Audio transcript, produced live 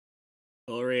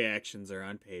Full reactions are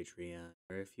on Patreon,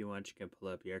 or if you want, you can pull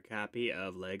up your copy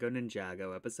of Lego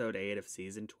Ninjago Episode 8 of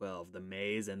Season 12, The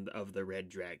Maze and of the Red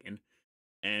Dragon,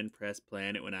 and press play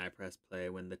on it when I press play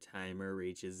when the timer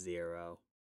reaches 0.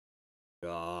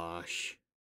 Gosh.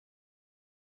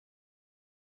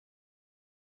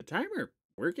 The timer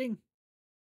working?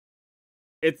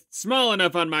 It's small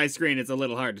enough on my screen, it's a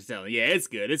little hard to tell. Yeah, it's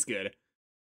good, it's good.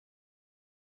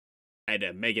 I had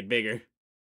to make it bigger.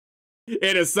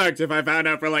 It'd have sucked if I found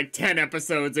out for like 10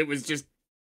 episodes it was just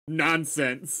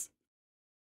nonsense.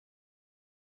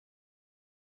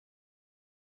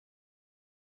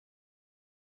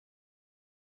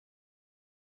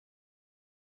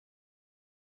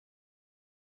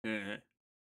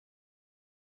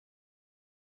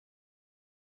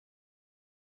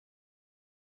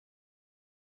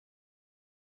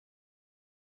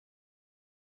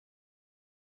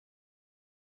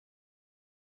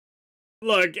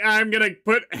 Look, I'm gonna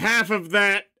put half of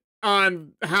that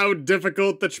on how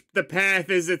difficult the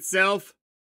path is itself,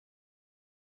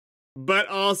 but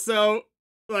also,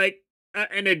 like,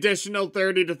 an additional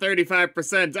 30 to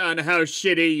 35% on how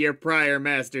shitty your prior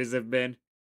masters have been.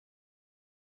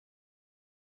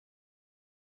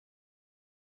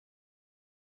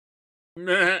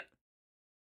 I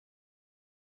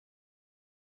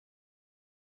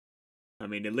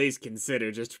mean, at least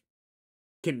consider just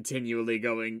continually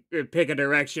going, pick a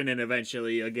direction and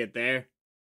eventually you'll get there.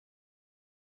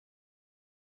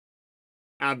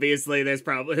 Obviously, there's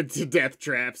probably death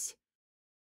traps.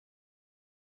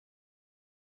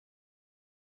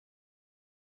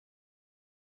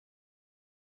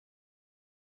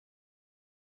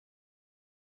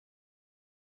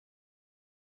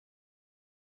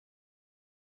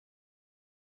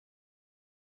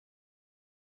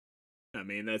 I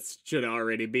mean, that should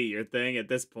already be your thing at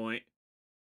this point.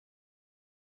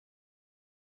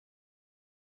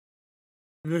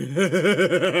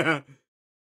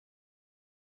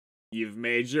 You've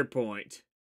made your point.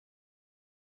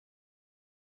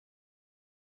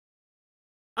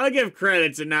 I'll give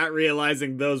credit to not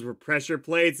realizing those were pressure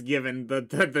plates, given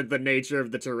the nature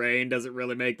of the terrain doesn't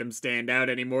really make them stand out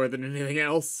any more than anything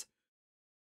else.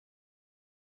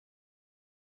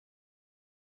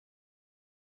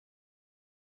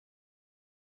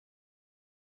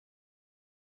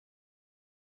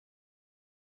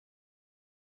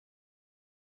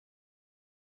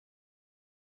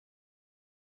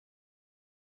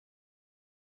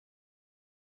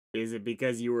 Is it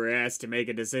because you were asked to make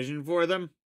a decision for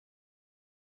them?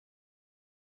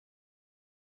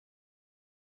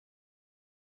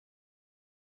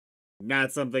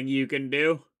 Not something you can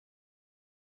do?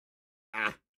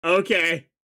 Ah, okay.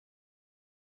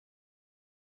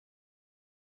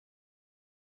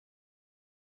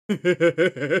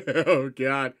 Oh,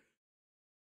 God.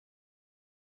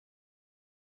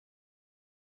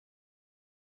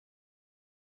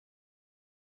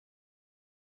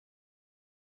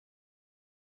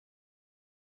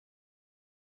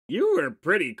 You were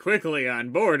pretty quickly on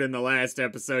board in the last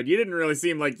episode. You didn't really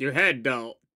seem like you had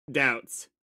doubts.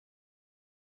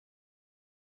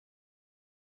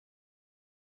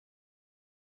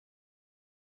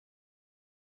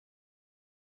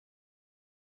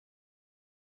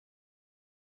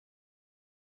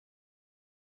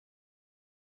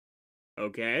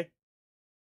 Okay.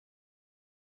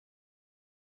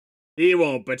 He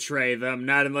won't betray them,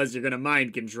 not unless you're gonna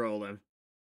mind control him.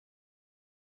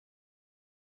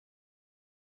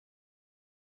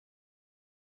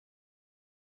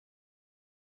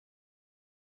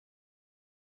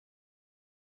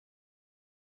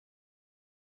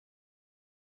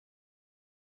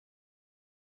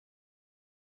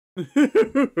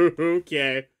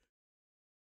 Okay.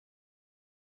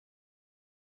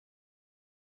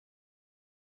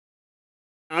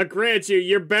 I'll grant you,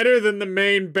 you're better than the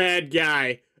main bad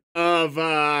guy of,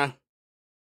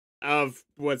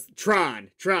 what's, Tron.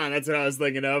 Tron, that's what I was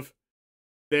thinking of.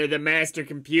 The master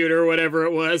computer, whatever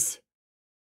it was.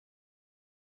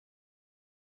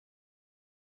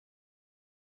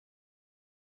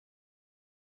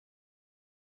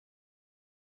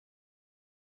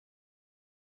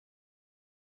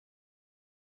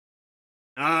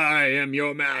 I am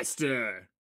your master.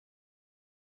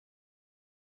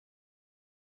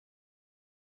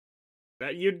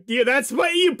 That's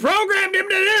what you programmed him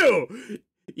to do!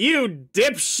 You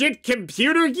dipshit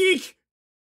computer geek!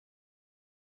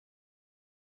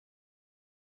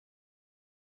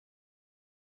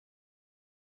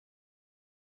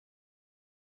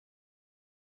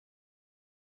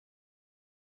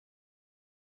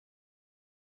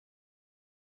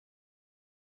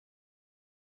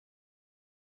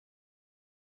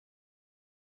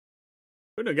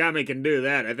 Unagami can do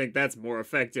that. I think that's more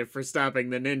effective for stopping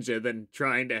the ninja than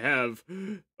trying to have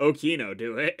Okino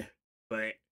do it.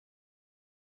 But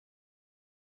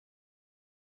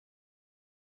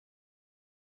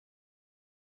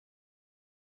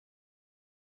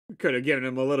could have given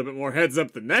him a little bit more heads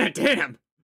up than that, damn!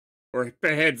 Or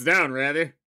heads down,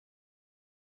 rather.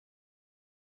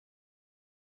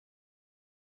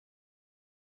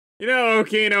 You know,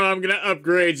 Okino, I'm gonna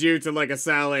upgrade you to like a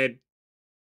solid,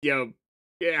 you know,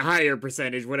 higher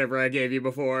percentage, whatever I gave you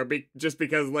before, just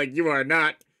because, like, you are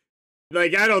not.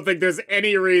 Like, I don't think there's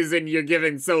any reason you're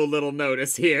giving so little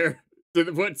notice here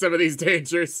to what some of these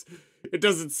dangers. It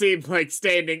doesn't seem like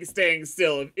staying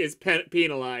still is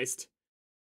penalized.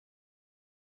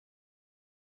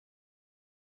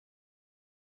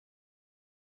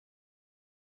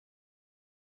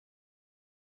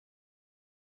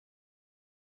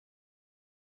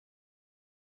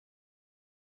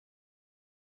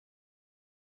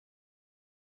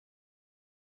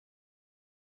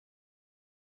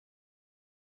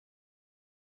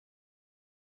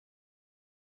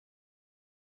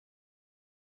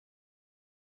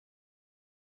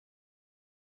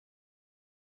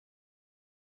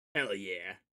 Hell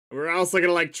yeah. We're also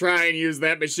gonna, like, try and use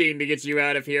that machine to get you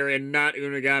out of here and not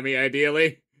Unagami,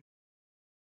 ideally.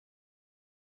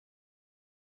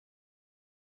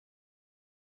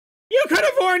 You could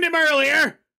have warned him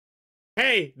earlier!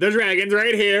 Hey, the dragon's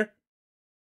right here.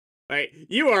 Like,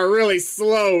 you are really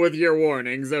slow with your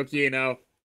warnings, Okino.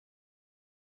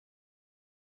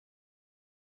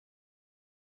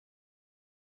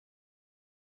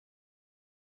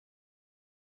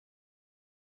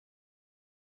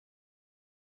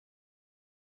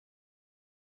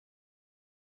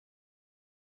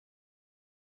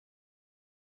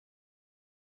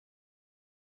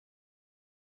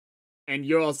 And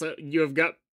you've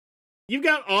got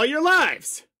all your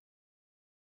lives.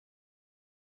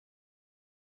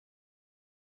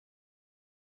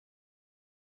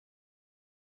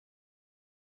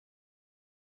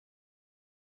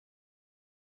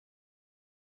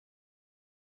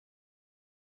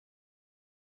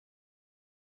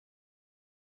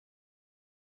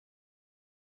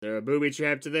 Is there a booby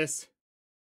trap to this?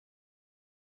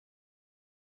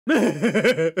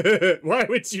 Why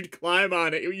would you climb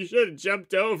on it? You should have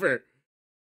jumped over.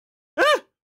 Ah!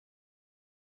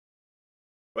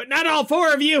 But not all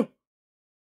four of you!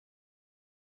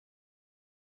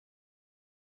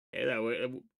 Yeah, that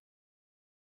would.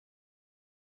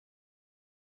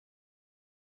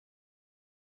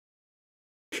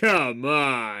 Come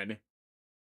on.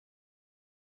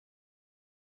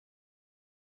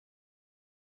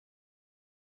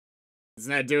 It's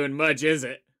not doing much, is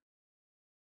it?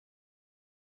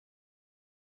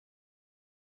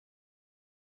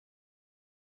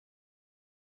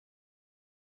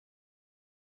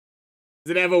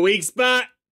 Does it have a weak spot?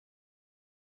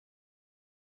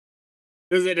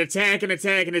 Does it attack and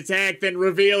attack and attack, then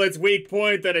reveal its weak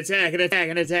point, then attack and attack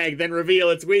and attack, then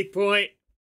reveal its weak point?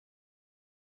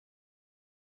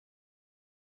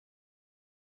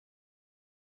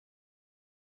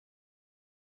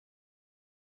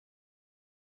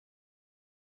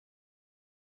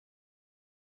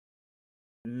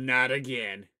 Not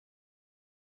again.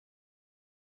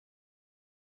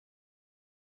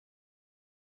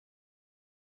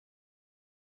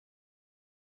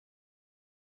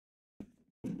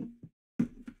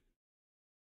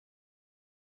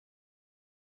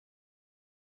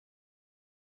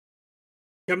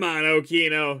 Come on,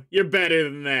 Okino. You're better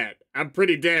than that. I'm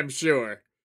pretty damn sure.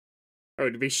 I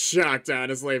would be shocked,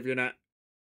 honestly, if you're not.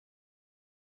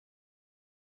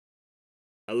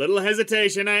 A little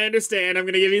hesitation, I understand. I'm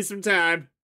gonna give you some time.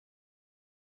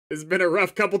 This has been a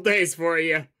rough couple days for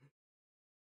you.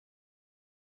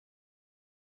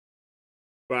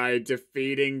 By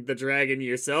defeating the dragon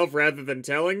yourself rather than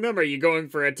telling them? Are you going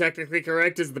for a technically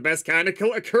correct is the best kind of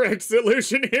correct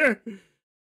solution here?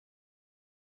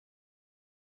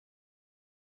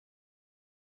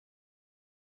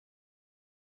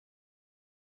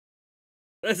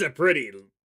 That's a pretty...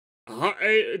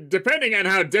 depending on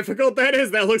how difficult that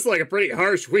is, that looks like a pretty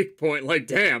harsh weak point. Like,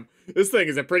 damn, this thing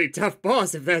is a pretty tough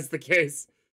boss if that's the case.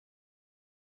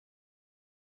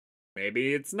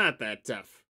 Maybe it's not that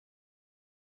tough.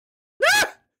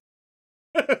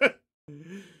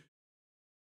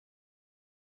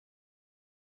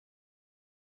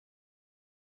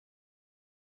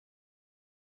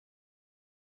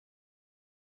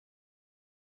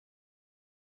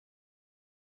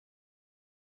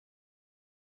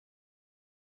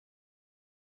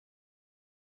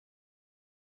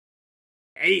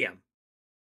 Damn.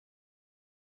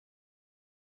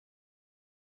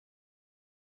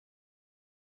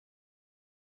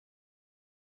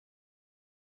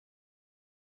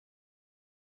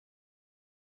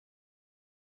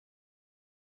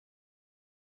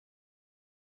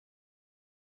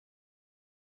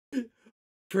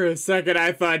 For a second,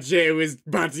 I thought Jay was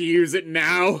about to use it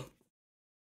now.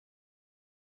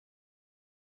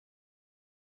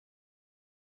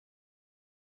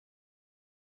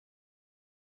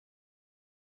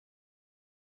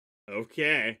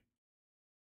 Okay.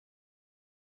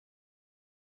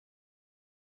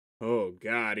 Oh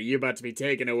god, are you about to be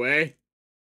taken away?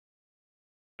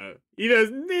 Man,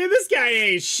 this guy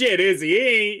ain't shit, is he? He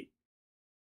ain't...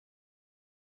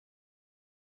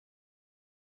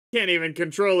 Can't even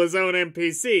control his own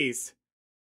NPCs.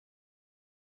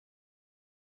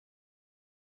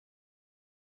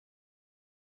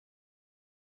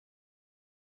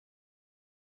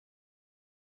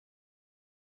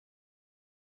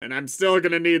 And I'm still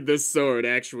gonna need this sword,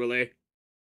 actually.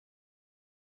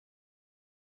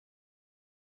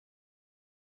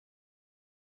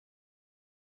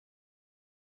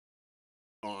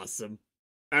 Awesome.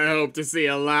 I hope to see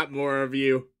a lot more of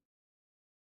you.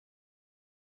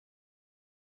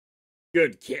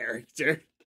 Good character.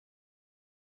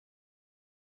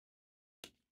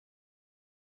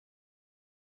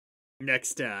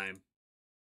 Next time.